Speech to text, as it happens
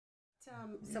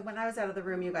So when I was out of the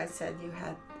room, you guys said you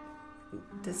had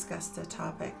discussed a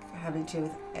topic having to do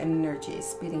with energy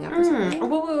speeding up or something.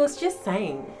 Well, we was just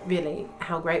saying, really,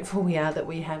 how grateful we are that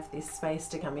we have this space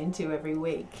to come into every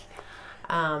week.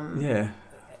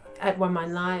 At One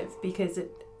Mind Live, because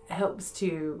it helps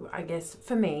to, I guess,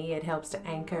 for me, it helps to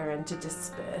anchor and to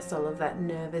disperse all of that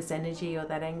nervous energy or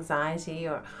that anxiety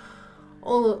or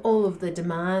all of the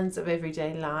demands of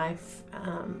everyday life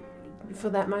for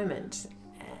that moment,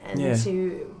 and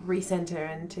to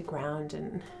recenter and to ground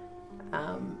and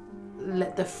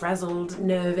let the frazzled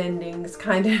nerve endings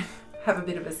kind of have a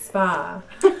bit of a spa.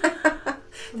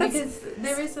 Because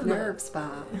there is a nerve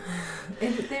spa.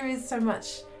 There is so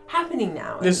much happening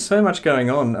now. There's so much going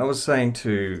on. I was saying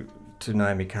to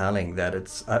Naomi Carling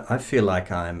that I feel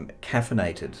like I'm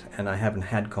caffeinated and I haven't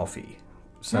had coffee.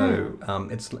 So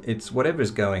it's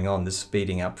whatever's going on, this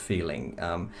speeding up feeling.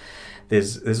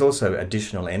 There's also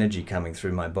additional energy coming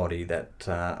through my body that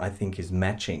I think is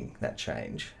matching that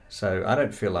change. So I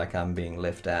don't feel like I'm being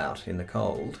left out in the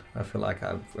cold. I feel like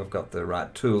I've got the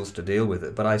right tools to deal with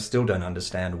it, but I still don't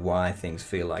understand why things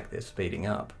feel like they're speeding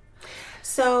up.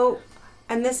 So,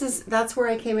 and that's where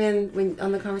I came in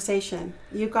on the conversation.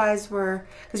 You guys were,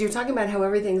 because you were talking about how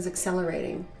everything's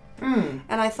accelerating. And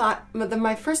I thought,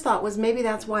 my first thought was maybe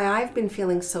that's why I've been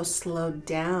feeling so slowed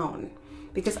down.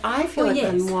 Because I feel like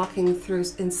I'm walking through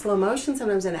in slow motion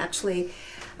sometimes, and actually,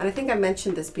 and I think I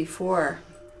mentioned this before,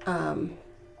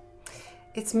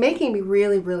 it's making me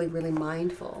really, really, really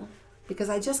mindful, because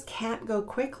I just can't go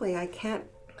quickly. I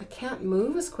can't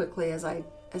move as quickly as I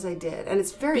did, and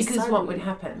it's very because sudden. What would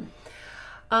happen?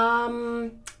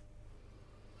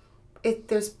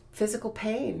 There's physical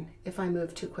pain if I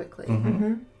move too quickly.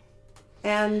 Mm-hmm.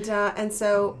 And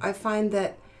so I find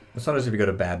that it's not as if you've got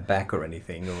a bad back or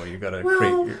anything, or you've got a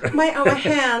my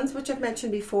hands, which I've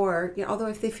mentioned before, although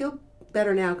if they feel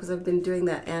better now because I've been doing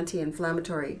that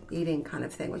anti-inflammatory eating kind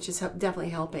of thing, which is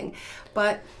definitely helping.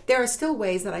 But there are still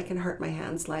ways that I can hurt my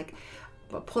hands, like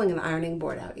pulling an ironing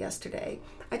board out yesterday.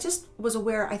 I just was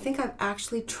aware, I think I've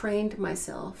actually trained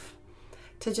myself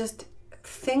to just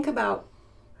think about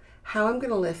how I'm going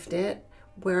to lift it,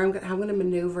 how I'm going to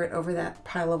maneuver it over that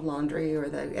pile of laundry or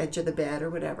the edge of the bed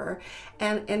or whatever.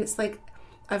 And it's like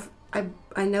I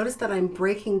noticed that I'm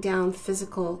breaking down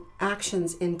physical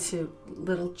actions into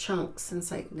little chunks. And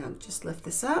it's like, now just lift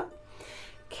this up,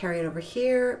 carry it over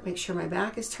here, make sure my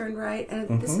back is turned right.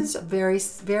 And this is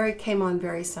came on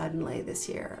very suddenly this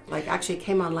year. Like actually it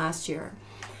came on last year.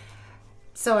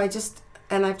 So I've just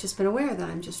been aware that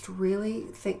I'm just really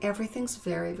everything's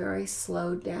very, very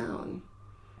slowed down.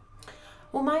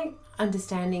 Well, my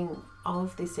understanding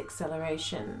of this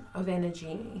acceleration of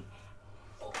energy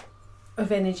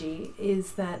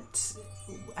is that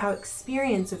our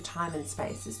experience of time and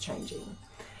space is changing,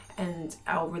 and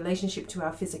our relationship to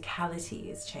our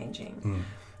physicality is changing.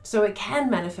 So it can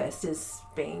manifest as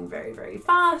being very, very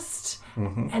fast,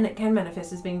 and it can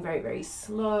manifest as being very, very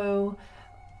slow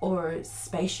or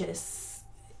spacious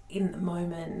in the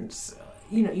moment.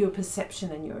 Your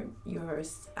perception and your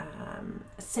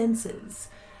senses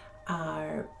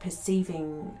are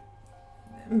perceiving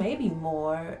maybe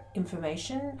more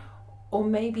information, or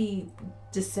maybe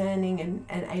discerning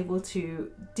and able to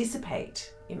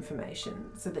dissipate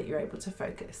information so that you're able to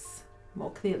focus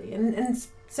more clearly. And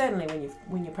certainly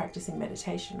when you're practicing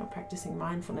meditation or practicing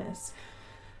mindfulness,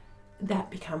 that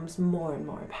becomes more and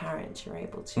more apparent. You're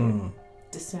able to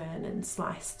discern and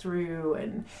slice through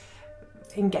and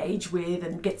engage with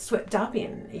and get swept up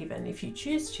in, even if you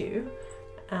choose to,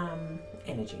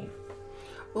 energy.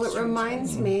 Well, it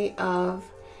reminds me of,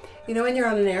 when you're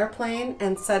on an airplane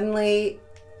and suddenly,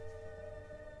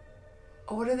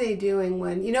 what are they doing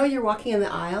when, you're walking in the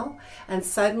aisle and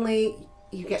suddenly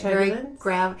you get turbulence?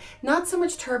 Not so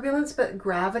much turbulence, but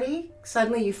gravity.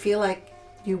 Suddenly you feel like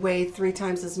you weigh 3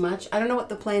 times as much. I don't know what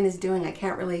the plane is doing. I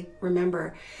can't really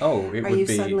remember. It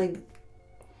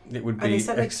would be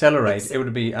accelerate. It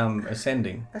would be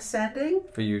ascending. Ascending?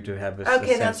 For you to have a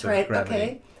sense that's right. Of gravity.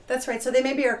 Okay, that's right. So they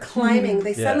maybe are climbing.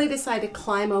 They suddenly decide to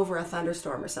climb over a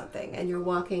thunderstorm or something, and you're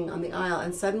walking on the aisle,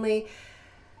 and suddenly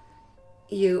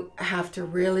you have to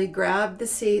really grab the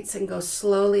seats and go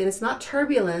slowly. And it's not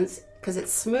turbulence because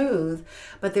it's smooth,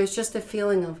 but there's just a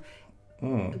feeling of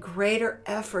greater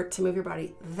effort to move your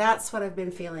body. That's what I've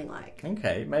been feeling like.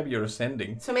 Okay, maybe you're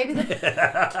ascending. So maybe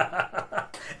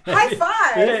high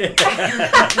five!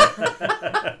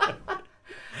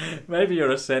 Maybe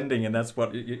you're ascending, and that's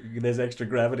what there's extra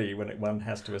gravity when one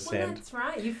has to ascend. Well, that's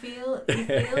right. You feel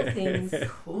things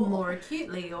more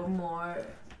acutely or more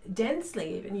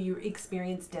densely. Even you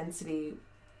experience density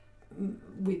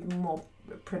with more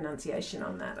pronunciation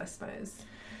on that, I suppose.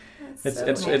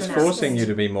 It's forcing you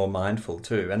to be more mindful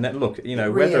too. And that, look, you know,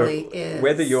 Really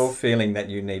whether you're feeling that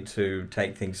you need to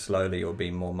take things slowly or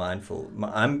be more mindful,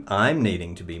 I'm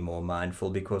needing to be more mindful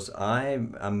because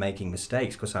I'm making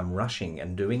mistakes because I'm rushing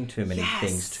and doing too many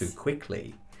things too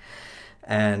quickly.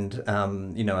 And,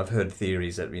 you know, I've heard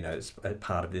theories that, you know,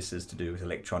 part of this is to do with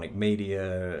electronic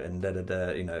media and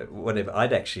you know, whatever.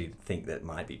 I'd actually think that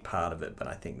might be part of it, but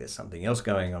I think there's something else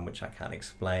going on which I can't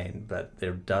explain. But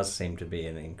there does seem to be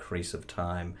an increase of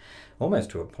time,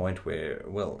 almost to a point where,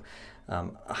 well,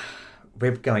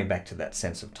 we're going back to that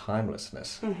sense of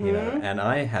timelessness, you know, and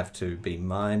I have to be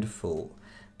mindful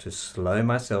to slow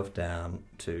myself down,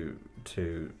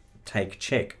 to take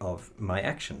check of my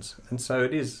actions, and so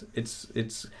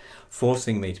it's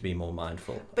forcing me to be more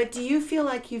mindful. But do you feel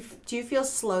like do you feel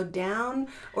slowed down,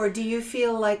 or do you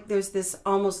feel like there's this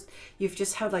almost, you've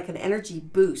just had like an energy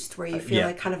boost where you feel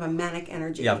like kind of a manic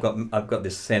energy? Yeah, I've got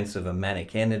this sense of a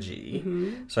manic energy,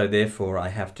 so therefore I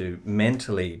have to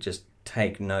mentally just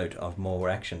take note of more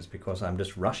actions because I'm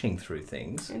just rushing through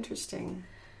things. Interesting.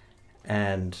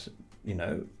 And, you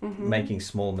know, making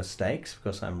small mistakes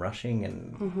because I'm rushing,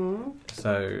 and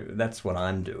so that's what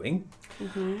I'm doing.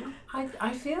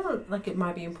 I feel like it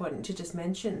might be important to just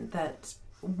mention that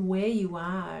where you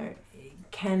are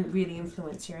can really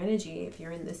influence your energy. If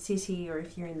you're in the city, or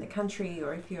if you're in the country,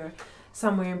 or if you're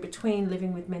somewhere in between,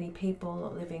 living with many people or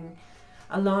living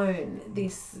alone,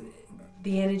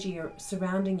 the energy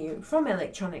surrounding you, from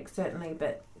electronics certainly,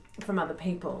 but from other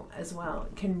people as well,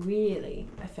 can really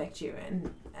affect you.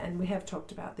 And we have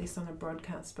talked about this on a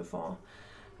broadcast before,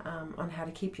 on how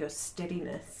to keep your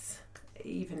steadiness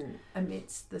even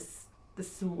amidst the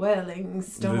swirling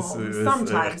storms,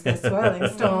 sometimes the swirling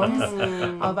storms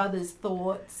of others'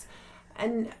 thoughts.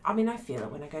 And I mean, I feel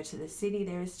it when I go to the city.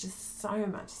 There is just so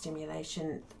much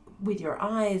stimulation with your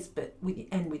eyes, but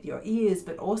with your ears,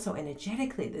 but also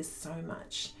energetically. There's so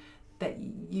much that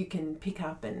you can pick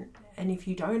up, and if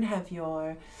you don't have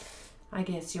your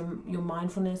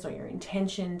mindfulness or your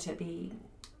intention to be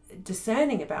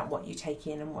discerning about what you take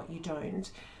in and what you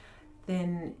don't,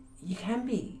 then you can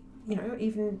be, you know,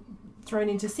 even thrown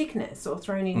into sickness or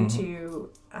thrown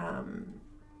into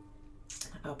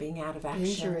being out of action,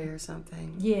 injury or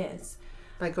something. Yes,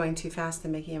 by going too fast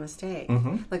and making a mistake.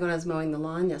 Like when I was mowing the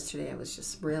lawn yesterday, I was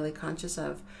just really conscious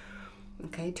of,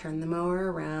 okay, turn the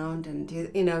mower around and do,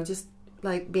 you know, just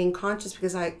like being conscious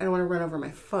because I don't want to run over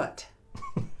my foot.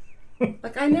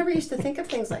 Like I never used to think of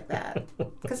things like that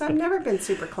because I've never been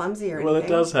super clumsy or anything. Well, it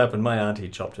does happen. My auntie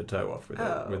chopped her toe off with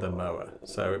a mower,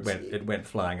 so it went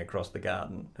flying across the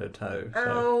garden. Her toe. So.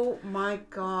 Oh my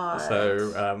God! So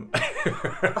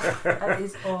that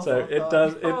is awful. So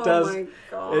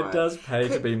it does pay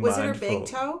to be mindful. Was it her big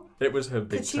toe? It was her big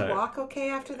toe. Could she walk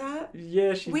okay after that?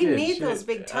 Yeah, she did. We need those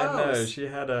big toes. I know, she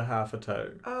had a half a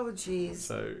toe. Oh, jeez.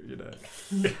 So, you know.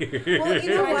 Well, you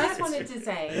know what? I just wanted to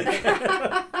say,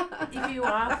 if you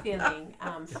are feeling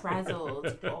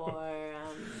frazzled or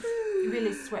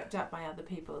really swept up by other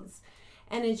people's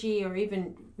energy, or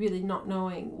even really not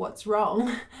knowing what's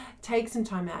wrong, take some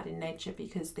time out in nature,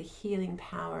 because the healing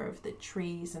power of the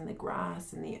trees and the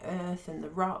grass and the earth and the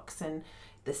rocks and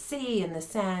the sea and the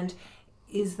sand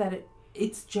is that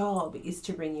its job is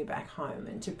to bring you back home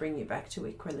and to bring you back to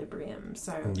equilibrium.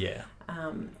 So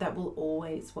that will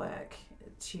always work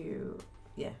to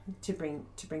bring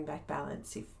back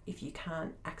balance. If you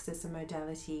can't access a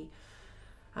modality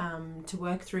to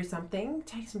work through something,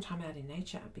 take some time out in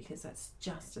nature, because that's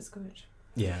just as good.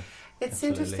 Yeah, it's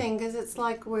absolutely. interesting because it's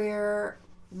like we're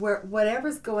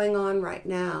whatever's going on right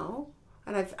now.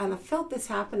 And I've felt this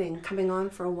coming on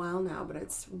for a while now, but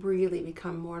it's really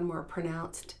become more and more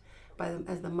pronounced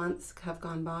as the months have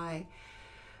gone by.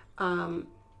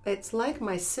 It's like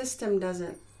my system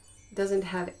doesn't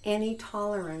have any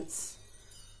tolerance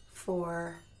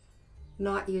for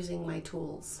not using my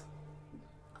tools.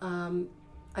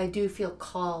 I do feel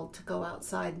called to go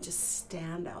outside and just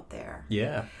stand out there.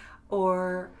 Yeah.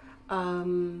 Or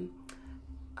and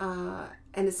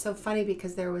it's so funny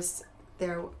because there was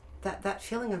that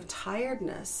feeling of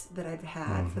tiredness that I've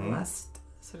had for the last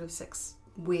sort of 6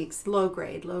 weeks, low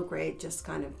grade, just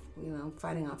kind of, you know,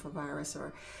 fighting off a virus,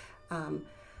 or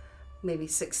maybe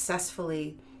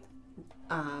successfully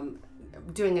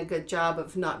doing a good job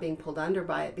of not being pulled under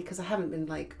by it, because I haven't been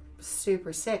like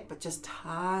super sick, but just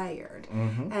tired.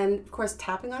 And of course,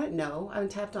 tapping on it, no, I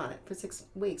haven't tapped on it for 6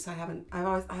 weeks. I'm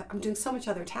doing so much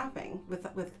other tapping with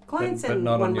clients, but and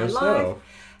not on my yourself. life.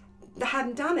 I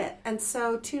hadn't done it. And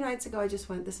so 2 nights ago, I just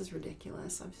went, this is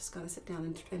ridiculous. I'm just going to sit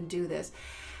down and do this.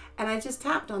 And I just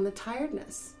tapped on the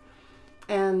tiredness.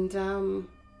 And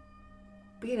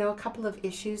a couple of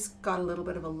issues got a little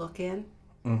bit of a look in.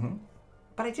 Mm-hmm.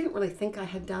 But I didn't really think I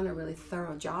had done a really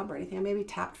thorough job or anything. I maybe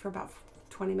tapped for about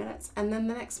 20 minutes. And then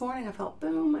the next morning I felt,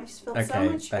 boom, I just felt so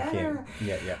much back better. in.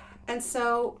 Yeah. And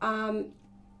so, and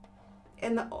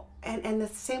the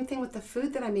same thing with the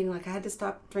food that I'm eating. Like I had to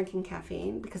stop drinking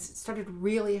caffeine because it started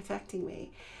really affecting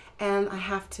me. And I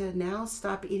have to now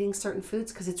stop eating certain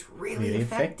foods because it's really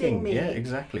affecting me. Yeah,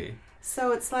 exactly.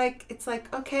 So it's like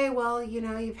okay, well,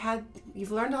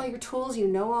 you've learned all your tools, you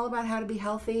know all about how to be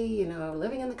healthy,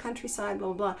 living in the countryside,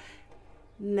 blah blah blah.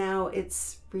 Now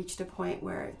it's reached a point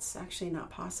where it's actually not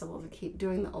possible to keep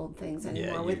doing the old things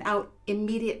anymore without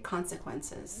immediate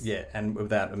consequences. Yeah, and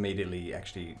without immediately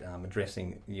actually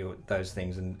addressing those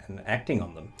things and acting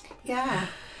on them. Yeah.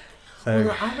 So,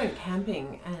 well, I went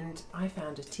camping and I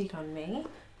found a tick on me,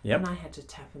 and I had to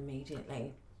tap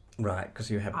immediately. Right, because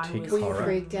you have tick Were horror. you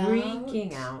freaked out?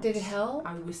 Freaking out. Did it help?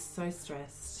 I was so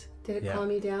stressed. Did it calm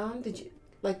you down? Did you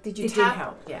It tap? did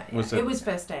help, yeah. Was it was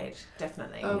first aid,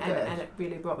 definitely. Oh, good. And it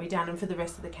really brought me down. And for the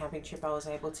rest of the camping trip, I was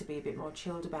able to be a bit more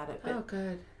chilled about it. But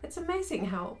good. it's amazing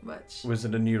how much... Was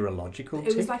it a neurological tick?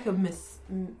 It was like a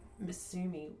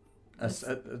Masumi. A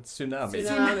tsunami.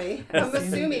 Tsunami. A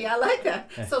Masumi. I like that.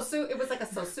 It was like a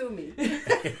Sosumi.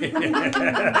 It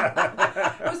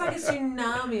was like a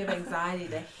tsunami of anxiety.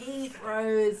 The heat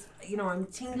rose. I'm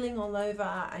tingling all over.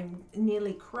 I'm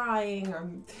nearly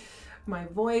crying. My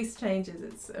voice changes.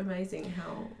 It's amazing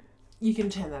how you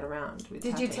can turn that around with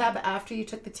Did tapping. you tap after you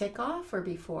took the tick off or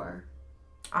before?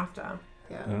 After.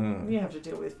 Yeah. You have to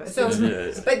deal with first.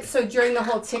 So during the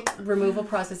whole tick removal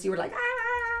process, you were like,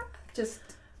 just...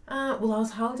 well, I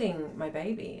was holding my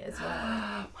baby as well.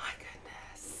 Oh, my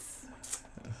goodness.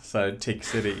 So, Tick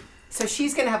City. So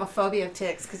she's going to have a phobia of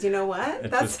ticks because you know what?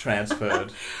 It was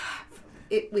transferred.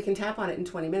 We can tap on it in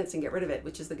 20 minutes and get rid of it,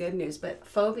 which is the good news. But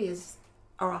phobias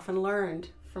are often learned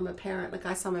from a parent. Like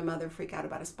I saw my mother freak out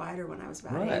about a spider when I was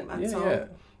about 8 months old. Yeah.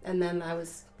 And then I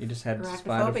was You just had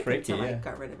spider freaky, until I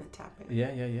got rid of it tapping. Yeah.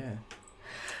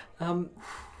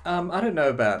 I don't know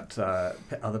about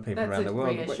other people around the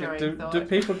world. Do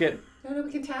people get... No,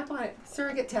 we can tap on it.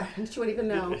 Surrogate tap. She wouldn't even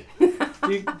know. do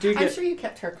you get, I'm sure you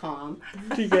kept her calm.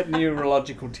 Do you get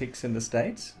neurological tics in the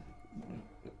States?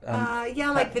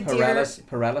 Like the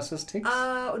paralysis ticks?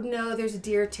 No, there's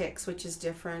deer ticks, which is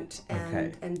different.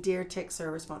 And deer ticks are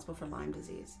responsible for Lyme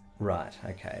disease. Right,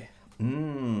 okay.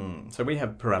 So we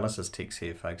have paralysis ticks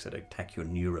here, folks, that attack your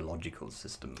neurological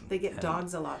system. They get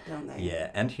dogs a lot, don't they?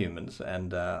 Yeah, and humans.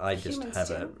 And I just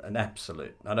have an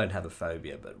absolute... I don't have a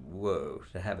phobia, but whoa,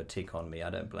 to have a tick on me,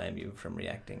 I don't blame you from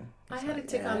reacting. I had a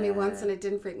tick on me once and it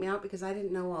didn't freak me out because I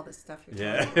didn't know all this stuff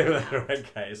you're talking about.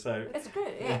 Okay, so... It's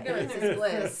good, yeah. Ignorance is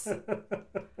bliss.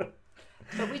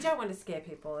 But we don't want to scare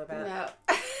people about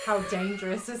how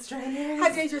dangerous Australia is. How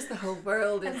dangerous the whole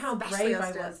world is. And how brave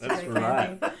I was. That's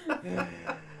right.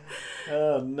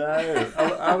 Oh no!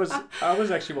 I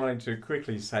was actually wanting to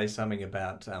quickly say something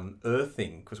about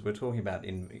earthing because we're talking about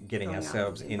getting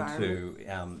ourselves into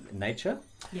nature.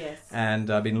 Yes. And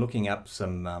I've been looking up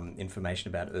some information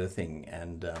about earthing,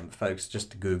 and folks,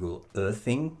 just Google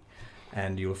earthing,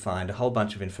 and you'll find a whole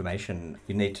bunch of information.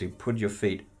 You need to put your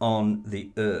feet on the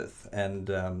earth, and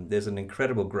there's an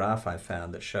incredible graph I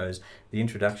found that shows the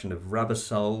introduction of rubber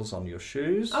soles on your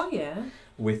shoes. Oh yeah.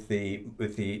 With the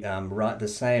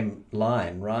same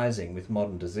line rising with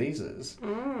modern diseases,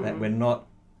 that we're not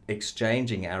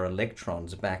exchanging our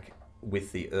electrons back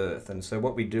with the earth, and so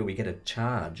what we do, we get a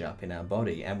charge up in our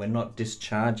body, and we're not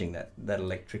discharging that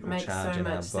electrical charge in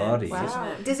our body.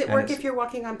 Wow. Does it work if you're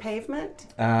walking on pavement?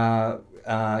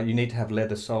 You need to have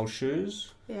leather sole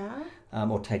shoes. Yeah.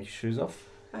 Or take your shoes off.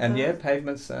 And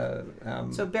pavements. So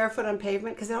barefoot on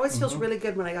pavement, because it always feels really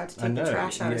good when I got to take the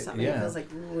trash out or something. It feels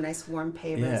like nice warm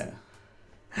pavements.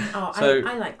 Yeah. Oh,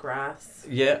 I like grass.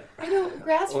 Yeah. I don't.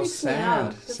 Grass freaks me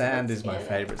out. Sand is my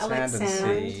favourite. Sand and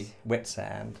sea, wet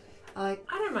sand. I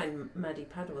don't mind muddy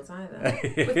puddles either.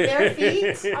 With bare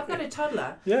feet? I've got a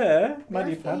toddler. Yeah,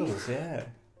 muddy puddles. Yeah.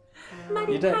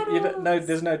 Muddy You don't. No,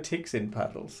 there's no ticks in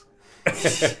puddles.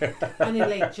 Only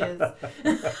leeches.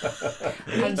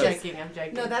 I'm joking.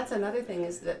 No, that's another thing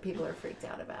is that people are freaked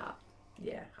out about.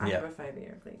 Yeah, I have a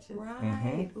phobia of leeches.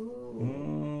 Right.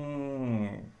 Ooh.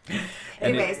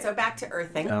 Anyway, so back to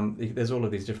earthing. There's all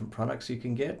of these different products you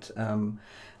can get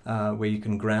where you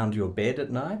can ground your bed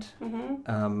at night,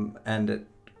 and it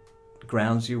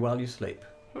grounds you while you sleep.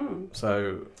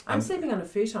 So I'm sleeping on a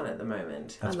futon at the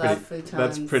moment. I love futons.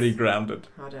 That's pretty grounded.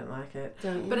 I don't like it.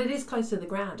 Don't you? But it is close to the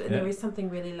ground, and there is something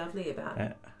really lovely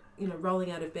about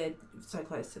rolling out of bed so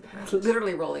close to the ground.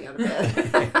 Literally rolling out of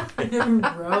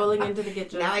bed. Rolling into the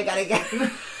kitchen. Now I gotta get.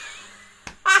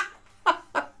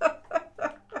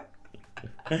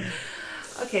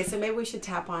 Okay, so maybe we should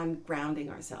tap on grounding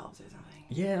ourselves or something.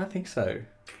 Yeah, I think so.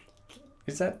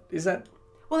 Is that?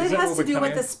 Well, Is it that has what to we're do with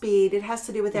coming the speed. It has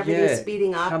to do with everything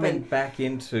speeding up coming and back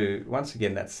into once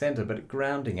again that center, but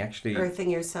grounding actually. earthing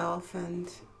yourself and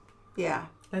yeah.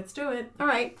 Let's do it. All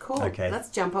right, cool. Okay. Let's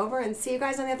jump over and see you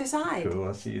guys on the other side. Cool.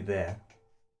 I'll see you there.